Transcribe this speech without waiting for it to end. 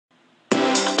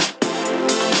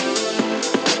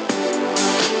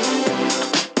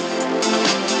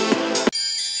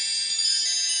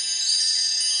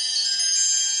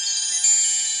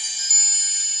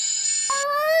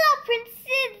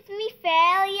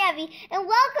Abby, and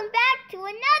welcome back to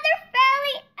another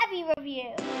Fairly Abby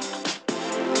review.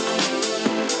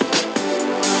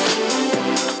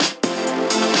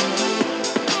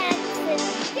 And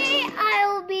today I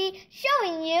will be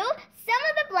showing you some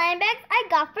of the blind bags I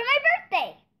got for my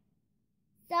birthday.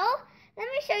 So, let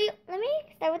me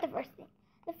start with the first thing.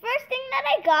 The first thing that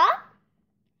I got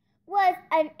was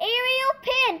an Ariel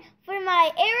pin for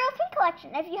my Ariel pin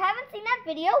collection. If you haven't seen that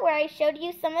video where I showed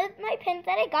you some of my pins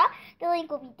that I got, the link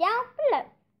will be down below.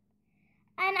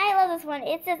 And I love this one.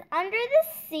 It says Under the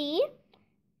Sea.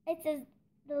 It says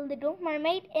The Little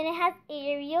Mermaid, and it has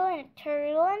Ariel and a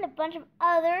turtle and a bunch of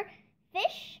other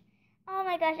fish. Oh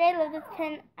my gosh, I love this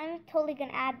pin. I'm totally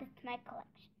going to add this to my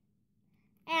collection.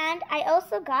 And I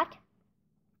also got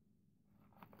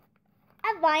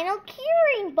a vinyl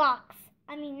keyring box.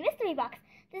 Mystery box.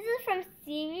 This is from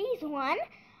series 1.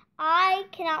 I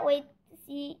cannot wait to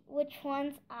see which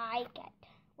one I get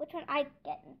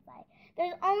inside.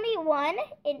 There's only one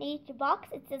in each box.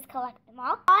 It says collect them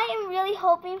all. I am really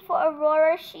hoping for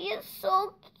Aurora. She is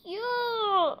so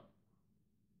cute.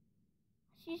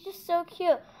 She's just so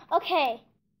cute. Okay.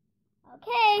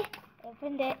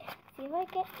 Opened it. See if I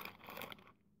get.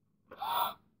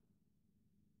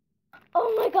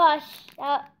 Oh my gosh.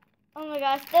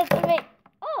 That's amazing.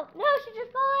 Oh, no, she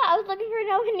just fell out. I was looking for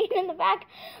an opening in the back.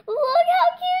 Look how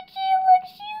cute she looks.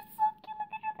 She is so cute.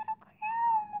 Look at her little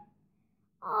crown.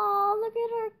 Oh, look at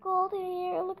her golden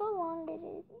hair. Look how long it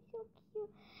is. She's so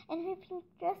cute. And her pink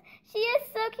dress. She is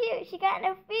so cute. She got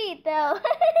no feet, though.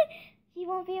 She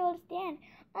won't be able to stand.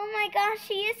 Oh, my gosh.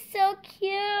 She is so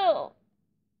cute.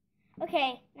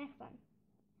 Okay, next one.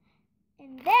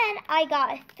 And then I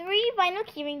got 3 vinyl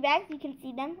keyring bags. You can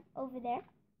see them over there.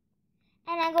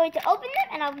 And I'm going to open them,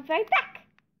 and I'll be right back.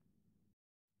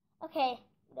 Okay,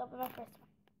 let's open my first one.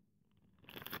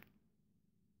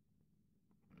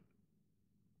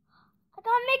 I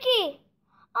got Mickey.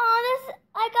 Oh,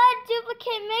 I got a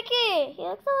duplicate Mickey. He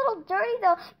looks a little dirty,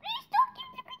 though. But he's so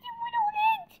cute. Look at him little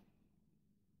legs.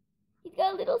 He's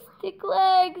got little stick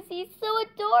legs. He's so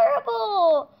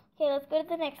adorable. Okay, let's go to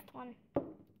the next one.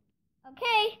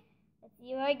 Okay, let's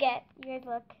see what I get. You guys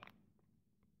look.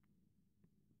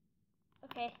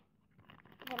 Okay,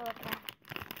 I gotta look now.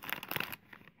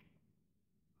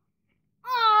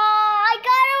 Oh, I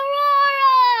got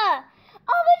Aurora!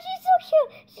 Oh, but she's so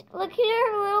cute. Look at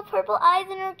her little purple eyes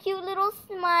and her cute little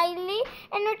smiley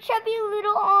and her chubby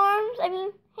little arms.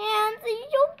 Hands.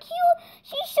 She's so cute.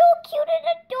 She's so cute and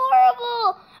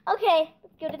adorable. Okay,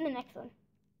 let's go to the next one.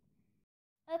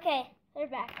 Okay, they're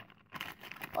back.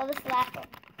 Well, this last one.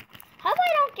 How about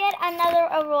I don't get another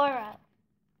Aurora?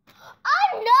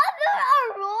 Another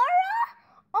Aurora?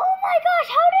 Oh my gosh,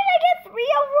 how did I get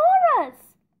 3 Auroras?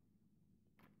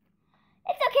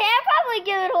 It's okay, I'll probably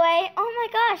give it away. Oh my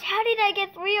gosh, how did I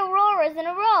get 3 Auroras in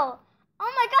a row?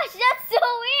 Oh my gosh, that's so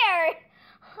weird.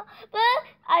 But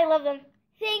I love them.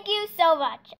 Thank you so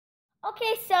much.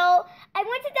 Okay, so I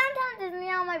went to Downtown Disney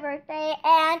on my birthday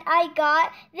and I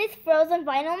got this Frozen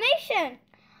Vinylmation.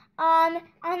 On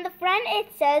the front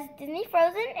it says Disney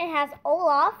Frozen. It has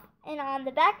Olaf. And on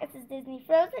the back, it says Disney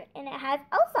Frozen, and it has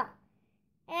Elsa.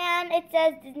 And it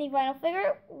says Disney Vinyl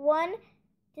Figure, 1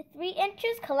 to 3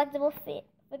 inches, collectible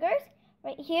figures.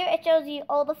 Right here, it shows you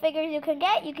all the figures you can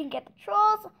get. You can get the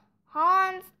Trolls,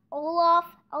 Hans, Olaf,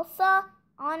 Elsa,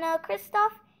 Anna,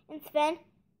 Kristoff, and Sven.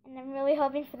 And I'm really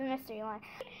hoping for the mystery one.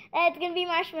 And it's going to be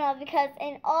Marshmallow, because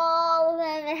in all of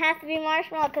them, it has to be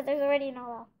Marshmallow, because there's already an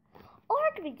Olaf. Or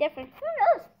it could be different. Who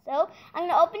knows? So, I'm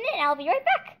going to open it, and I'll be right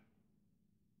back.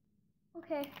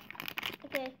 Okay.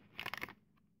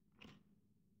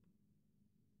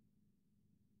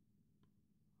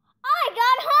 I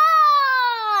got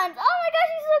Hans! Oh my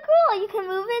gosh, he's so cool. You can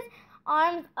move his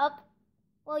arms up.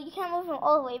 Well, you can't move him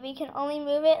all the way, but you can only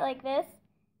move it like this.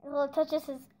 It touches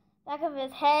his back of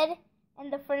his head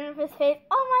and the front of his face.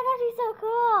 Oh my gosh, he's so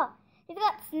cool. He's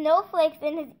got snowflakes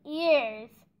in his ears.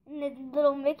 And his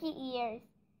little Mickey ears.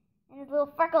 And his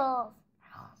little freckles.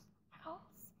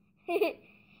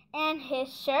 And his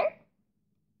shirt,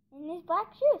 and his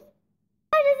black shoes.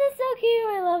 Oh, this is so cute.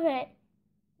 I love it.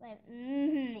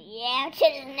 Yeah, I'm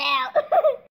chilling now.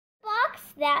 Box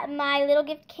that my little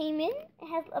gift came in. It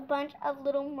has a bunch of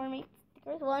Little Mermaid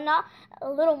stickers. Well, not a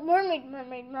Little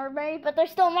Mermaid, but they're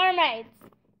still mermaids.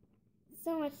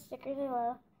 So much stickers I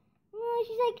love. Oh,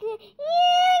 she's like,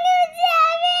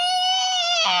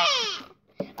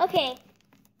 yeah, okay,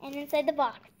 and inside the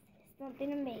box is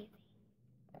something amazing.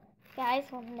 Guys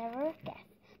will never guess.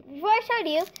 Before I showed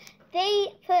you,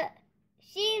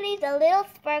 she leaves a little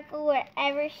sparkle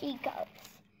wherever she goes.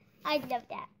 I love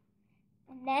that.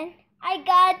 And then I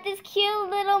got this cute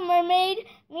little mermaid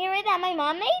mirror that my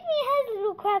mom made me has a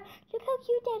little crab. Look how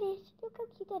cute that is. Look how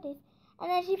cute that is. And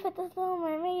then she put this little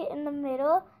mermaid in the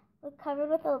middle, covered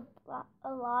with a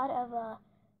lot of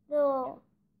little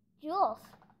jewels.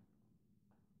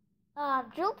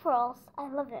 Jewel pearls. I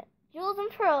love it. Jewels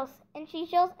and pearls, and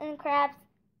seashells and crabs,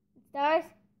 and stars,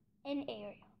 and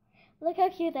Ariel. Look how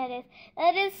cute that is.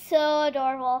 That is so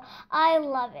adorable. I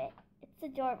love it. It's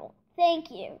adorable.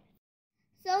 Thank you.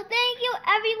 So thank you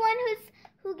everyone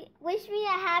who wished me a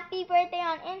happy birthday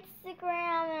on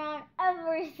Instagram and on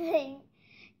everything.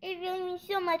 It really means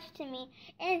so much to me.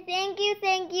 And thank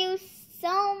you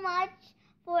so much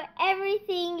for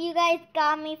everything you guys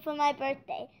got me for my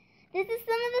birthday. This is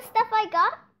some of the stuff I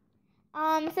got.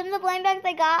 Some of the blind bags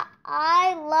I got.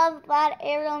 I love that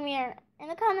Ariel mirror. In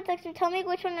the comment section, tell me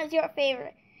which one is your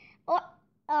favorite. Or,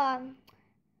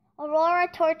 Aurora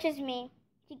tortures me.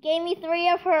 She gave me 3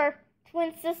 of her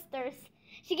twin sisters.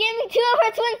 She gave me 2 of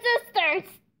her twin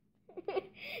sisters.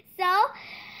 So,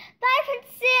 bye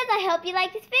princess. I hope you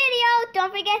liked this video.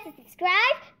 Don't forget to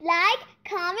subscribe, like,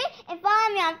 comment, and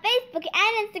follow me on Facebook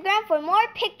and Instagram for more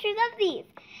pictures of these.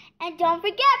 And don't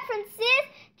forget, princess,